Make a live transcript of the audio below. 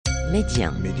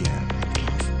Média. Média.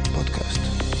 Podcast.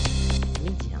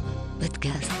 Média.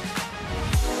 Podcast.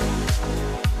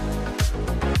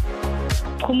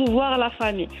 Promouvoir la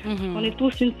famille. On est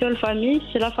tous une seule famille.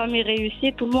 Si la famille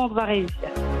réussit, tout le monde va réussir.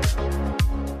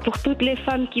 Pour toutes les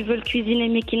femmes qui veulent cuisiner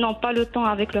mais qui n'ont pas le temps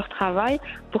avec leur travail,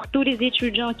 pour tous les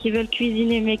étudiants qui veulent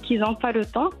cuisiner mais qui n'ont pas le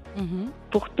temps,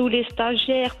 pour tous les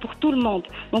stagiaires, pour tout le monde.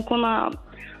 Donc on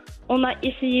a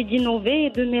essayé d'innover et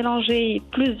de mélanger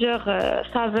plusieurs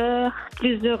saveurs,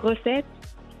 plusieurs recettes,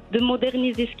 de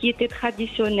moderniser ce qui était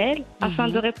traditionnel afin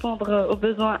de répondre aux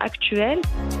besoins actuels.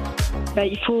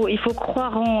 Il faut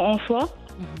croire en soi,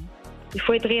 il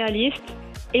faut être réaliste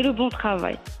et le bon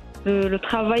travail. Le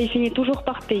travail finit toujours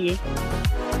par payer.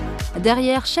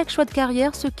 Derrière chaque choix de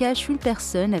carrière se cache une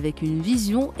personne avec une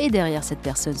vision et derrière cette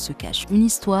personne se cache une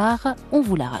histoire. On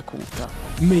vous la raconte.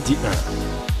 Média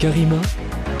 1. Karima,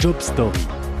 Job Story.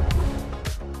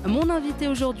 Mon invité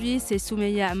aujourd'hui, c'est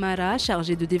Soumaya Aamara,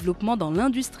 chargée de développement dans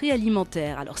l'industrie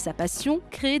alimentaire. Alors sa passion,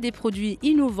 créer des produits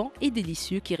innovants et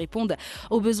délicieux qui répondent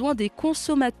aux besoins des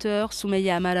consommateurs.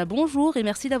 Soumaya Aamara, bonjour et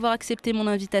merci d'avoir accepté mon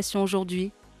invitation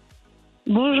aujourd'hui.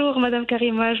 Bonjour Madame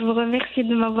Karima, je vous remercie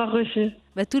de m'avoir reçue.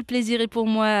 Tout le plaisir est pour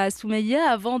moi,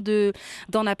 Soumaya. Avant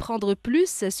d'en apprendre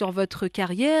plus sur votre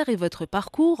carrière et votre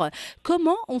parcours,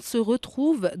 comment on se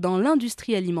retrouve dans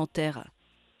l'industrie alimentaire ?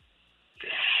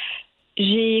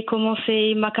 J'ai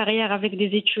commencé ma carrière avec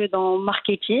des études en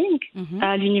marketing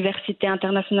à l'Université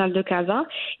internationale de Casa.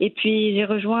 Et puis j'ai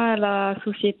rejoint la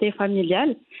société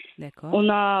familiale. D'accord.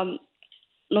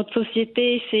 Notre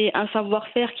société, c'est un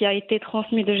savoir-faire qui a été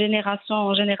transmis de génération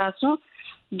en génération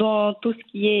dans tout ce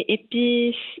qui est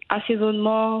épices,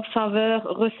 assaisonnement, saveurs,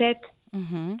 recettes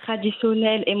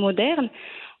traditionnelles et modernes,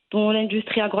 dont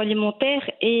l'industrie agroalimentaire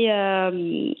et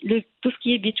tout ce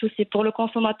qui est B2C pour le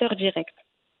consommateur direct.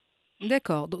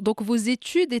 D'accord. Donc vos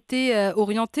études étaient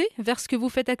orientées vers ce que vous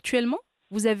faites actuellement ?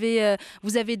 Vous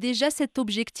avez déjà cet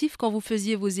objectif quand vous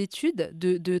faisiez vos études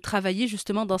de travailler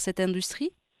justement dans cette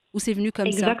industrie ? Ou c'est venu comme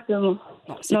Exactement. ça ?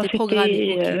 Non, c'était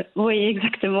programmé. Okay. Oui,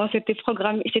 exactement. C'était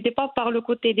programmé. C'était pas par le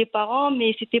côté des parents,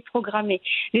 mais c'était programmé.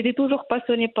 J'étais toujours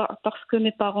passionnée par ce que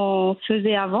mes parents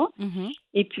faisaient avant.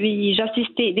 Et puis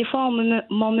j'assistais. Des fois, on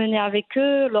m'emmenait avec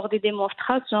eux lors des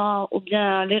démonstrations ou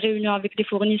bien les réunions avec les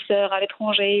fournisseurs à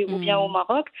l'étranger ou bien au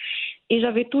Maroc. Et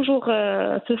j'avais toujours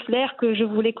ce flair que je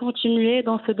voulais continuer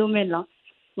dans ce domaine-là.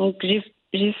 Donc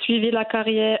j'ai suivi la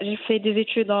carrière, j'ai fait des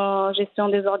études en gestion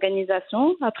des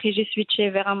organisations. Après, j'ai switché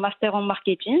vers un master en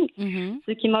marketing,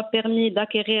 ce qui m'a permis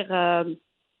d'acquérir un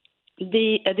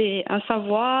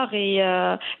savoir et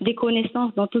des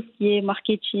connaissances dans tout ce qui est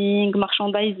marketing,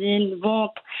 merchandising,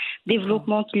 vente,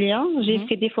 développement client. J'ai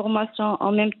fait des formations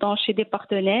en même temps chez des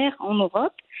partenaires en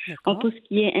Europe, en tout ce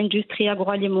qui est industrie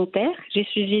agroalimentaire. J'ai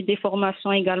suivi des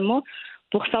formations également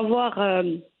pour savoir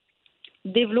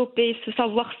développer ce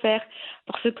savoir-faire,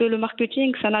 parce que le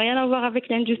marketing, ça n'a rien à voir avec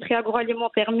l'industrie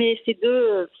agroalimentaire, mais c'est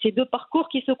deux parcours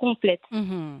qui se complètent.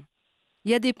 Il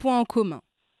y a des points en commun.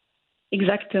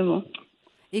 Exactement.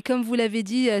 Et comme vous l'avez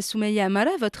dit, Soumaya Aamara,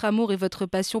 votre amour et votre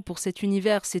passion pour cet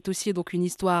univers, c'est aussi donc une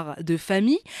histoire de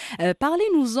famille.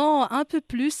 Parlez-nous-en un peu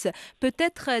plus,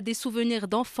 peut-être des souvenirs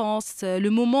d'enfance, le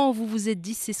moment où vous vous êtes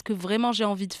dit, c'est ce que vraiment j'ai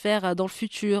envie de faire dans le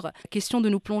futur. Question de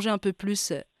nous plonger un peu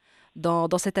plus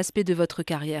dans cet aspect de votre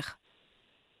carrière.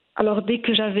 Alors, dès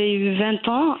que j'avais eu 20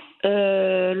 ans,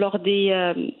 lors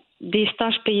des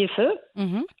stages PFE,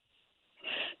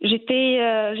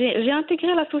 j'ai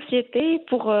intégré la société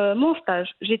pour mon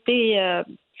stage. J'étais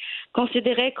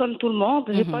considérée comme tout le monde.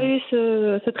 J'ai pas eu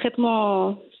ce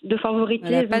traitement de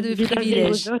favoritisme. Pas de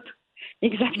privilège.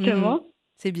 Exactement.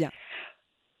 C'est bien.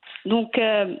 Donc,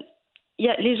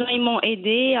 les gens, ils m'ont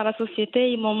aidé à la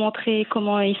société, ils m'ont montré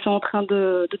comment ils sont en train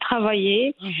de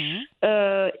travailler.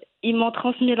 Ils m'ont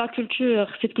transmis la culture,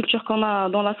 cette culture qu'on a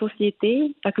dans la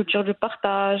société, la culture du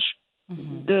partage,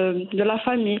 de la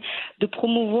famille, de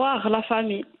promouvoir la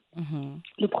famille,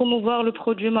 de promouvoir le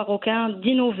produit marocain,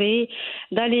 d'innover,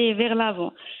 d'aller vers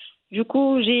l'avant. Du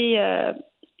coup, j'ai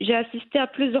assisté à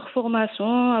plusieurs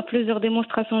formations, à plusieurs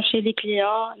démonstrations chez les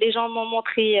clients. Les gens m'ont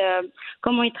montré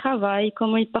comment ils travaillent,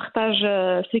 comment ils partagent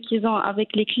ce qu'ils ont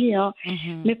avec les clients.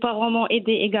 Mes parents m'ont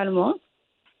aidé également.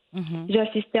 J'ai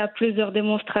assisté à plusieurs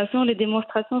démonstrations. Les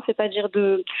démonstrations, c'est-à-dire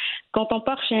quand on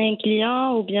part chez un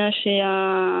client ou bien chez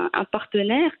un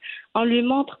partenaire, on lui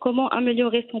montre comment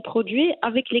améliorer son produit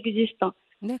avec l'existant.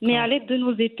 Mais à l'aide de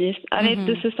nos épices, à l'aide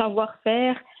de ce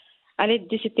savoir-faire, à l'aide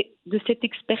de cette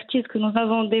expertise que nous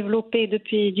avons développée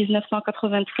depuis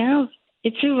 1995.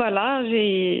 Et puis voilà,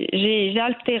 j'ai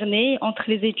alterné entre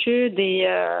les études et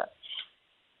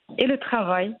le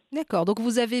travail. D'accord, donc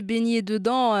vous avez baigné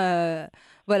dedans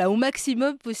Voilà, au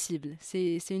maximum possible.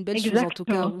 C'est une belle chose en tout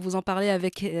cas. Exactement. Vous en parlez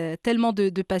avec tellement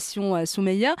de passion,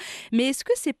 Soumaya. Mais est-ce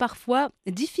que c'est parfois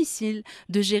difficile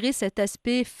de gérer cet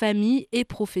aspect famille et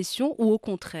profession ou au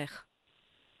contraire?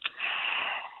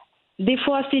 Des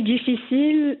fois, c'est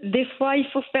difficile. Des fois, il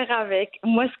faut faire avec.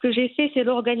 Moi, ce que j'ai fait, c'est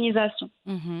l'organisation.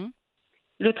 Mhm.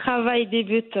 Le travail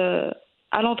débute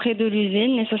à l'entrée de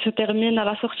l'usine et ça se termine à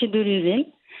la sortie de l'usine.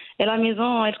 Et la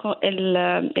maison,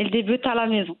 elle débute à la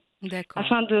maison, D'accord.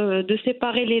 afin de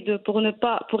séparer les deux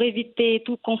pour éviter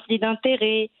tout conflit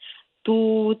d'intérêts,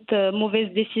 toute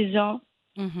mauvaise décision.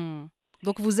 Mhm.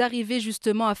 Donc vous arrivez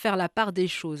justement à faire la part des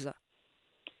choses.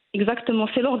 Exactement,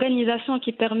 c'est l'organisation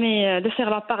qui permet de faire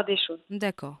la part des choses.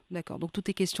 D'accord, d'accord. Donc tout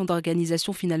est question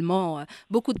d'organisation finalement.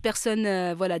 Beaucoup de personnes,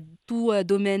 voilà, tout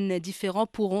domaine différent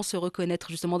pourront se reconnaître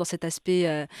justement dans cet aspect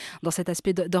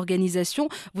d'organisation.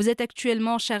 Vous êtes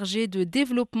actuellement chargé de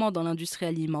développement dans l'industrie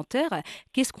alimentaire.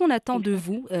 Qu'est-ce qu'on attend de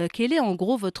vous? Quelle est en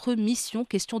gros votre mission?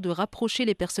 Question de rapprocher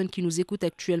les personnes qui nous écoutent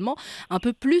actuellement un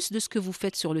peu plus de ce que vous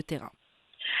faites sur le terrain.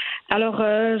 Alors,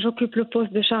 j'occupe le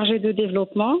poste de chargée de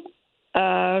développement.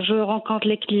 Je rencontre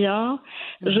les clients.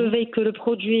 Je Mhm, veille que le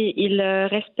produit, il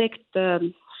respecte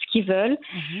ce qu'ils veulent.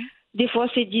 mhm, Des fois,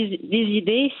 c'est des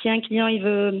idées. Si un client, il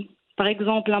veut, par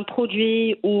exemple, un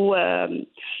produit ou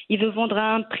il veut vendre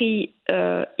à un prix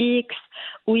X,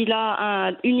 ou il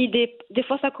a une idée. Des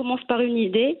fois, ça commence par une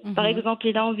idée. Par mhm. exemple,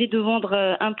 il a envie de vendre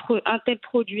un tel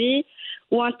produit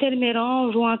ou un tel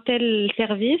mélange ou un tel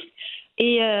service.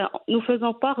 Et nous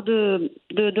faisons part de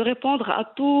répondre à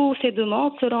toutes ces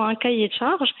demandes selon un cahier de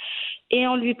charge et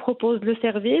on lui propose le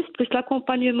service plus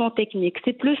l'accompagnement technique.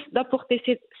 C'est plus d'apporter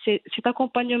cet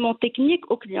accompagnement technique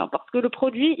au client parce que le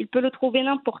produit, il peut le trouver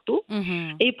n'importe où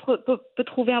Mhm. et il peut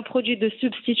trouver un produit de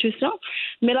substitution,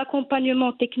 mais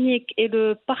l'accompagnement technique et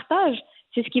le partage,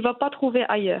 c'est ce qu'il ne va pas trouver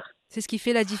ailleurs. C'est ce qui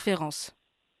fait la différence.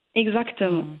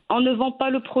 Exactement. Mhm. On ne vend pas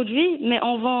le produit, mais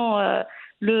on vend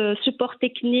le support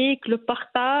technique, le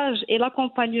partage et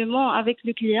l'accompagnement avec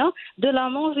le client de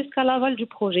l'amont jusqu'à l'aval du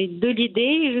projet, de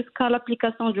l'idée jusqu'à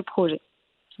l'application du projet.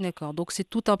 D'accord, donc c'est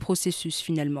tout un processus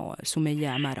finalement,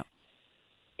 Soumaya Aamara.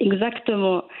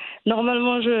 Exactement.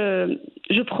 Normalement,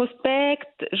 je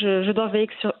prospecte, je dois veiller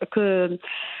que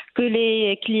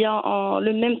les clients ont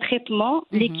le même traitement,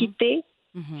 Mhm, l'équité.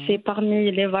 C'est mhm, parmi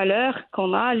les valeurs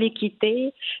qu'on a,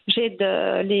 l'équité. J'aide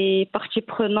les parties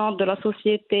prenantes de la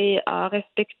société à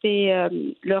respecter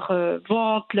leur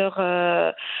vente,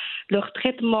 leur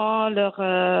traitement,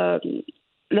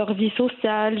 leur vie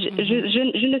sociale. mhm.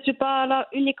 Je ne suis pas là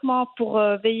uniquement pour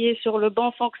veiller sur le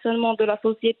bon fonctionnement de la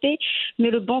société,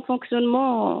 mais le bon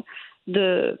fonctionnement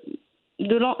de,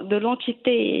 de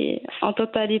l'entité en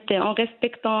totalité, en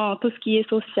respectant tout ce qui est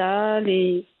social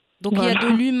et Donc il y a de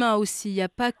voilà. l'humain aussi, il n'y a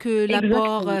pas que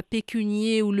l'apport Exactement.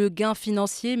 pécunier ou le gain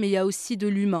financier, mais il y a aussi de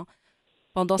l'humain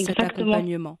pendant cet Exactement.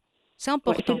 accompagnement. C'est Ouais,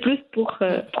 c'est important. plus pour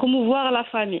Mm. promouvoir la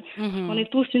famille. Parce qu'on Mhm.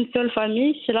 est tous une seule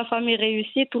famille. Si la famille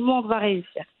réussit, tout le monde va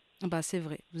réussir. Bah, c'est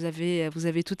vrai, vous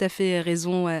avez tout à fait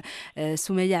raison,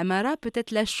 Soumaya Aamara.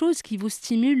 Peut-être la chose qui vous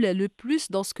stimule le plus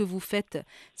dans ce que vous faites,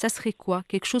 ça serait quoi?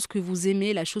 Quelque chose que vous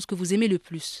aimez, la chose que vous aimez le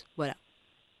plus. Voilà.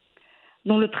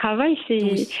 Dans le travail,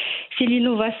 Oui. c'est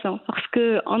l'innovation. Parce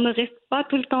qu'on ne reste pas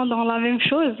tout le temps dans la même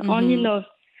chose, on Mhm. innove.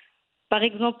 Par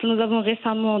exemple, nous avons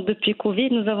récemment, depuis Covid,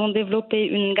 nous avons développé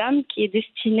une gamme qui est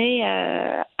destinée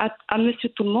à monsieur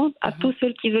tout le monde, à Mhm. tous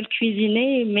ceux qui veulent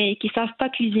cuisiner, mais qui ne savent pas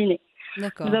cuisiner. Nous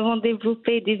D'accord. avons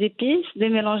développé des épices, des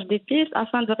mélanges d'épices,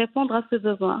 afin de répondre à ce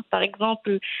besoin. Par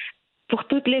exemple, pour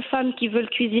toutes les femmes qui veulent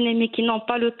cuisiner mais qui n'ont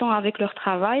pas le temps avec leur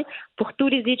travail, pour tous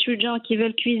les étudiants qui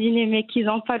veulent cuisiner mais qui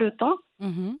n'ont pas le temps,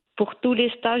 Mhm. pour tous les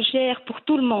stagiaires, pour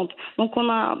tout le monde. Donc on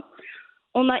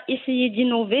a essayé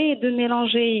d'innover, de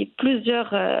mélanger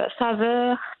plusieurs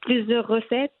saveurs, plusieurs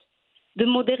recettes, de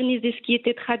moderniser ce qui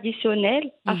était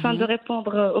traditionnel afin de Mhm.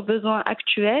 répondre aux besoins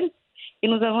actuels. Et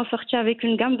nous avons sorti avec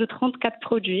une gamme de 34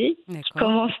 produits qui D'accord.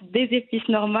 commencent des épices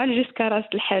normales jusqu'à ras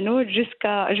el hanout,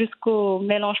 jusqu'au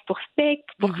mélange pour steak,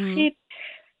 pour Mhm. frites,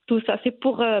 tout ça. C'est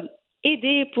pour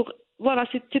aider, voilà,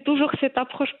 c'est toujours cette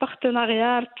approche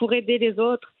partenariale pour aider les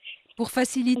autres. Pour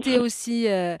faciliter aussi,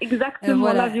 Exactement,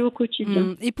 la voilà. vie au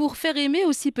quotidien. Et pour faire aimer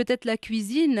aussi peut-être la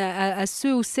cuisine à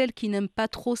ceux ou celles qui n'aiment pas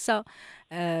trop ça.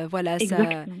 Voilà, ça,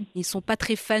 Exactement. ils sont pas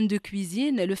très fans de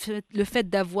cuisine. Le fait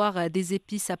d'avoir des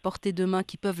épices à portée de main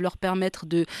qui peuvent leur permettre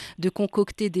de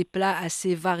concocter des plats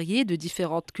assez variés de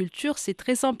différentes cultures, c'est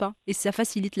très sympa et ça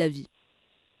facilite la vie.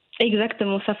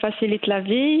 Exactement, ça facilite la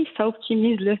vie, ça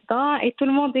optimise le temps et tout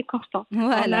le monde est content. On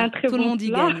a Voilà, un très tout le bon monde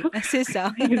y plat. gagne. C'est ça.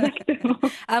 Exactement.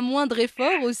 À moindre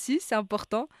effort aussi, c'est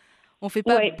important. On fait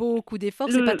pas Ouais, beaucoup d'efforts,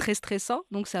 c'est pas le, très stressant,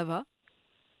 donc ça va.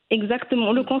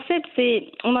 Exactement. Le concept,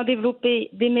 c'est on a développé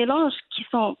des mélanges qui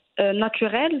sont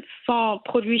naturels, sans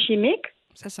produits chimiques,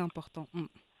 Ça, c'est important.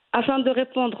 afin de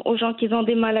répondre aux gens qui ont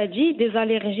des maladies, des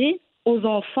allergies, aux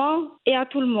enfants et à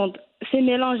tout le monde. Ces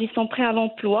mélanges, ils sont prêts à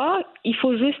l'emploi. Il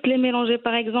faut juste les mélanger.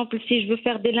 Par exemple, si je veux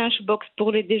faire des lunchbox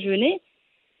pour le déjeuner,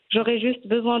 j'aurais juste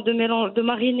besoin de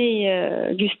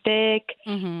mariner du steak,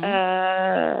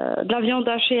 de la viande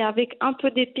hachée avec un peu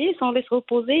d'épices, on laisse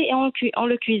reposer et on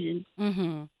le cuisine.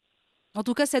 Mhm. En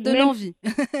tout cas, ça donne Même envie.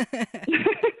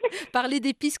 Parler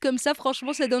d'épices comme ça,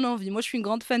 franchement, ça donne envie. Moi, je suis une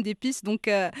grande fan d'épices, donc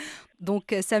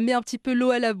ça met un petit peu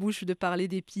l'eau à la bouche de parler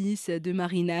d'épices, de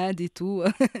marinade et tout.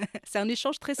 C'est un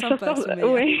échange très ça sympa, sort, Soumaya.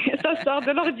 oui, ça sort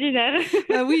de l'ordinaire.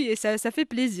 Ah oui, et ça fait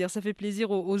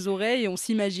plaisir aux oreilles. On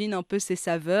s'imagine un peu ces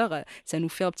saveurs. Ça nous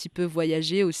fait un petit peu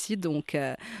voyager aussi, donc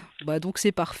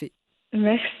c'est parfait.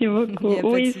 Merci Il n'y beaucoup. a pas de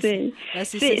Oui, souci. Là,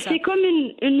 c'est ça. c'est comme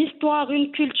une histoire, une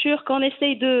culture qu'on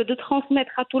essaye de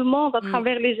transmettre à tout le monde à Mm.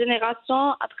 travers les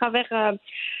générations, à travers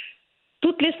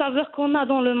toutes les saveurs qu'on a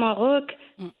dans le Maroc.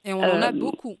 Et on en a Euh,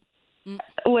 beaucoup. Mm.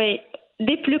 oui,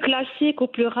 des plus classiques aux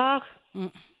plus rares. Mm.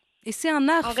 Et c'est un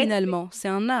art En respect. finalement, c'est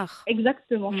un art.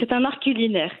 Exactement, Mm. c'est un art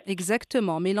culinaire.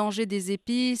 Exactement, mélanger des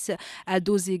épices à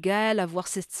dose égale, avoir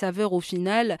cette saveur au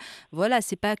final, voilà,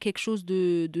 c'est pas quelque chose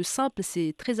de simple,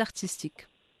 c'est très artistique.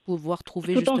 Pouvoir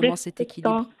trouver Tout en justement cet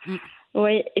équilibre. respectant,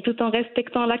 oui, et tout en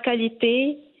respectant la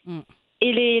qualité Mm.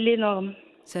 et les normes.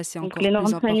 Ça, c'est Donc encore les plus normes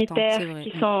important, sanitaires c'est vrai.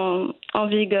 qui sont en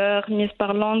vigueur, mises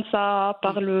par l'ANSA,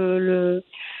 par le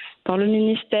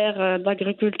ministère de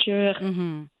l'Agriculture.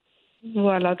 Mhm.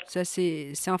 Voilà. Ça,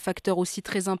 c'est un facteur aussi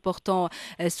très important.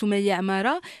 Soumaya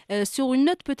Aamara, sur une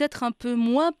note peut-être un peu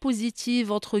moins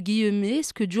positive, entre guillemets,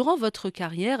 est-ce que durant votre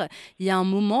carrière, il y a un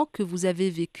moment que vous avez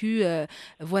vécu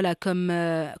voilà, comme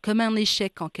un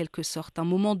échec en quelque sorte, un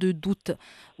moment de doute,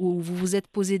 où vous vous êtes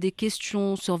posé des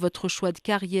questions sur votre choix de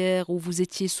carrière, où vous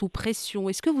étiez sous pression.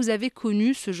 Est-ce que vous avez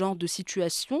connu ce genre de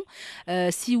situation?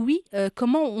 Si oui,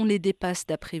 comment on les dépasse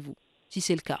d'après vous, si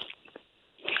c'est le cas?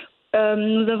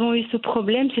 Nous avons eu ce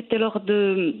problème, c'était lors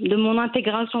de mon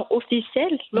intégration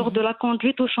officielle, lors de la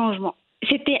conduite au changement.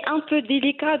 C'était un peu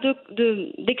délicat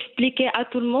d'expliquer à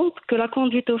tout le monde que la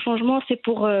conduite au changement, c'est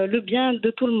pour le bien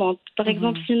de tout le monde. Par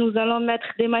exemple, si nous allons mettre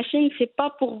des machines, c'est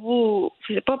pas pour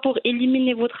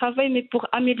éliminer vos travail, mais pour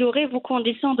améliorer vos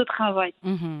conditions de travail.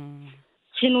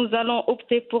 Si nous allons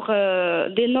opter pour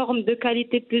des normes de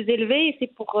qualité plus élevées,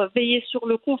 c'est pour veiller sur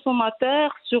le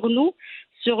consommateur, sur nous,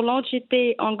 sur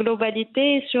l'entité en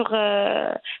globalité, sur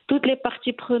toutes les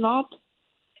parties prenantes.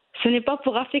 Ce n'est pas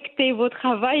pour affecter vos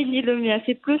travail ni le mien,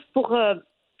 c'est plus pour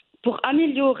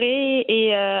améliorer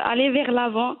et aller vers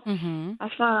l'avant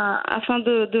afin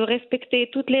de respecter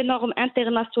toutes les normes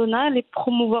internationales et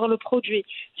promouvoir le produit.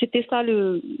 C'était ça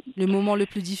Le moment le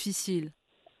plus difficile.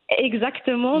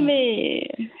 Exactement, mais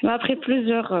après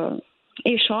plusieurs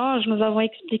échanges, nous avons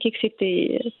expliqué que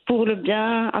c'était pour le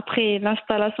bien. Après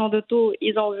l'installation de tout,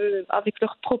 ils ont vu avec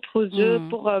leurs propres yeux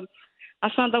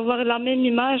afin d'avoir la même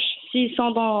image. S'ils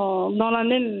sont dans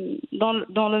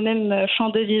le même champ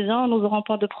de vision, nous n'aurons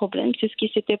pas de problème. C'est ce qui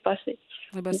s'était passé.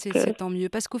 Eh ben, c'est tant mieux.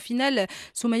 Parce qu'au final,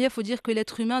 Soumaya, il faut dire que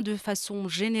l'être humain, de façon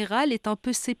générale, est un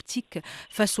peu sceptique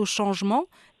face au changement.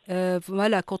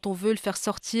 Voilà, quand on veut le faire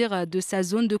sortir de sa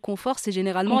zone de confort, c'est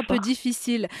généralement un peu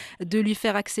difficile de lui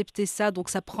faire accepter ça, donc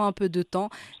ça prend un peu de temps,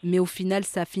 mais au final,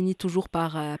 ça finit toujours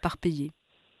par payer.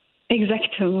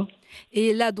 Exactement.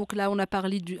 Et là, on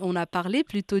a parlé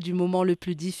plutôt du moment le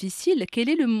plus difficile. Quel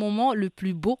est le moment le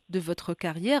plus beau de votre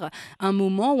carrière? Un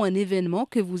moment ou un événement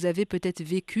que vous avez peut-être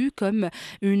vécu comme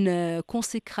une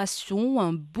consécration,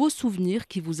 un beau souvenir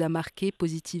qui vous a marqué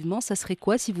positivement. Ça serait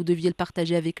quoi si vous deviez le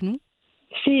partager avec nous?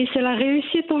 C'est la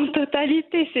réussite en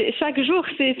totalité. Chaque jour,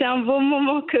 c'est un bon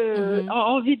moment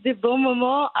on vit des bons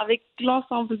moments avec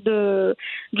l'ensemble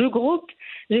du groupe.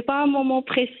 J'ai pas un moment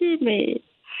précis, mais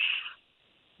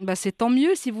bah, c'est tant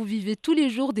mieux si vous vivez tous les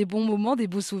jours des bons moments, des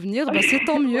beaux souvenirs. Bah, c'est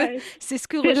tant mieux. Ouais, C'est ce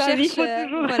que c'est la vie, recherche.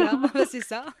 faut toujours. Voilà, c'est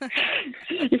ça.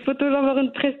 Il faut toujours avoir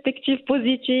une perspective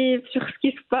positive sur ce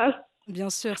qui se passe. Bien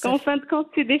sûr. Parce qu'en fin de compte,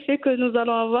 c'est des faits que nous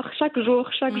allons avoir chaque jour.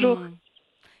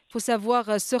 Il faut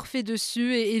savoir surfer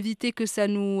dessus et éviter que ça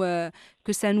nous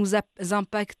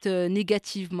impacte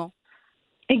négativement.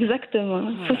 Exactement.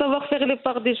 Il faut savoir faire les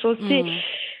parts des choses.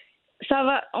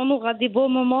 on aura des beaux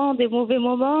moments, des mauvais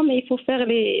moments, mais il faut faire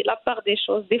la part des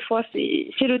choses. Des fois,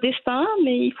 c'est le destin,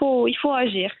 mais il faut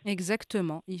agir.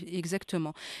 Exactement,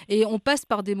 exactement. Et on passe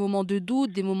par des moments de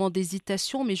doute, des moments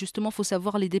d'hésitation, mais justement, il faut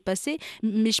savoir les dépasser.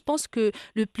 Mais je pense que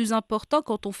le plus important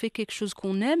quand on fait quelque chose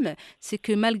qu'on aime, c'est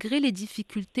que malgré les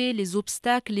difficultés, les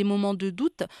obstacles, les moments de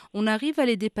doute, on arrive à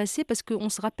les dépasser parce qu'on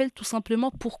se rappelle tout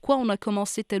simplement pourquoi on a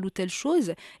commencé telle ou telle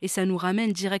chose et ça nous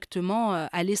ramène directement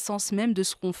à l'essence même de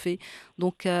ce qu'on fait.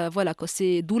 Donc voilà, quoi,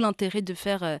 c'est d'où l'intérêt de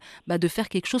faire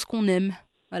quelque chose qu'on aime.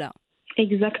 Voilà.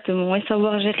 Exactement, et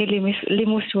savoir gérer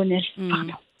l'émotionnel.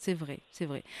 C'est vrai, c'est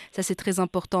vrai. Ça, c'est très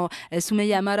important.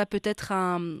 Soumaya Aamara, peut-être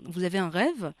vous avez un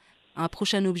rêve, un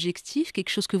prochain objectif, quelque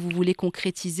chose que vous voulez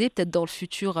concrétiser, peut-être dans le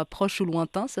futur proche ou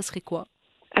lointain, ça serait quoi?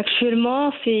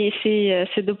 Actuellement, c'est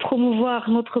de promouvoir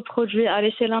notre produit à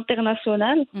l'échelle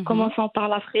internationale, commençant par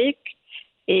l'Afrique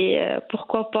et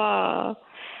pourquoi pas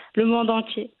le monde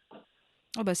entier.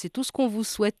 Oh bah c'est tout ce qu'on vous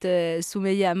souhaite,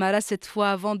 Soumaya Aamara, cette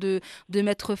fois. Avant de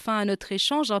mettre fin à notre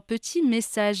échange, un petit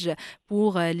message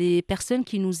pour les personnes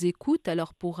qui nous écoutent.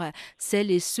 Alors pour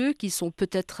celles et ceux qui sont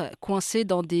peut-être coincés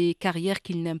dans des carrières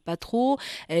qu'ils n'aiment pas trop,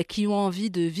 qui ont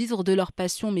envie de vivre de leur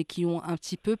passion mais qui ont un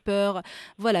petit peu peur.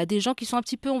 Voilà, des gens qui sont un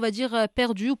petit peu, on va dire,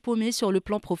 perdus ou paumés sur le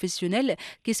plan professionnel.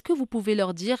 Qu'est-ce que vous pouvez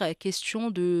leur dire?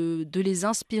 Question de les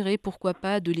inspirer, pourquoi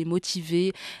pas, de les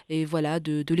motiver et voilà,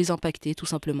 de les impacter tout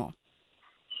simplement.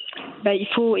 Il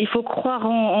faut croire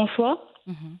en soi,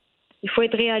 il faut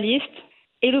être réaliste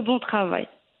et le bon travail.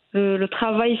 Le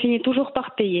travail finit toujours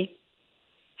par payer.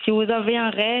 Si vous avez un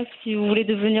rêve, si vous voulez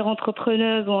devenir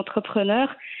entrepreneuse ou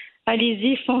entrepreneur,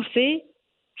 allez-y, foncez,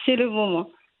 c'est le moment.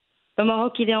 Le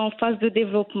Maroc, il est en phase de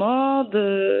développement,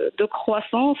 de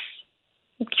croissance,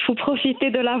 donc il faut profiter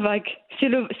de la vague. C'est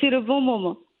le bon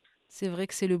moment. C'est vrai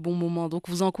que c'est le bon moment, donc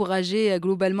vous encouragez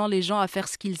globalement les gens à faire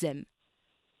ce qu'ils aiment.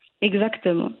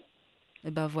 Exactement. Et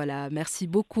ben voilà, merci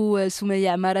beaucoup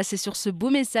Soumaya Aamara. C'est sur ce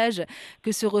beau message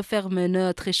que se referme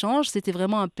notre échange. C'était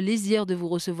vraiment un plaisir de vous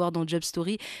recevoir dans Job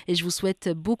Story et je vous souhaite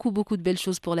beaucoup de belles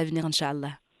choses pour l'avenir,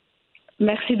 Inch'Allah.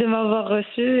 Merci de m'avoir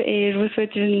reçu et je vous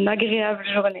souhaite une agréable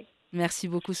journée. Merci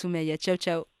beaucoup Soumaya. Ciao,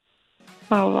 ciao.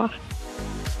 Au revoir.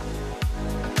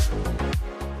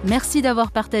 Merci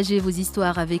d'avoir partagé vos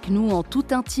histoires avec nous en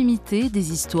toute intimité,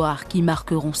 des histoires qui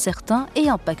marqueront certains et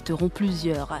impacteront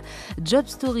plusieurs. Job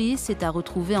Story, c'est à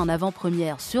retrouver en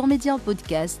avant-première sur Média en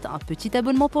podcast, un petit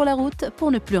abonnement pour la route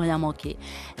pour ne plus rien manquer.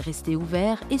 Restez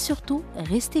ouverts et surtout,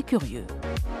 restez curieux.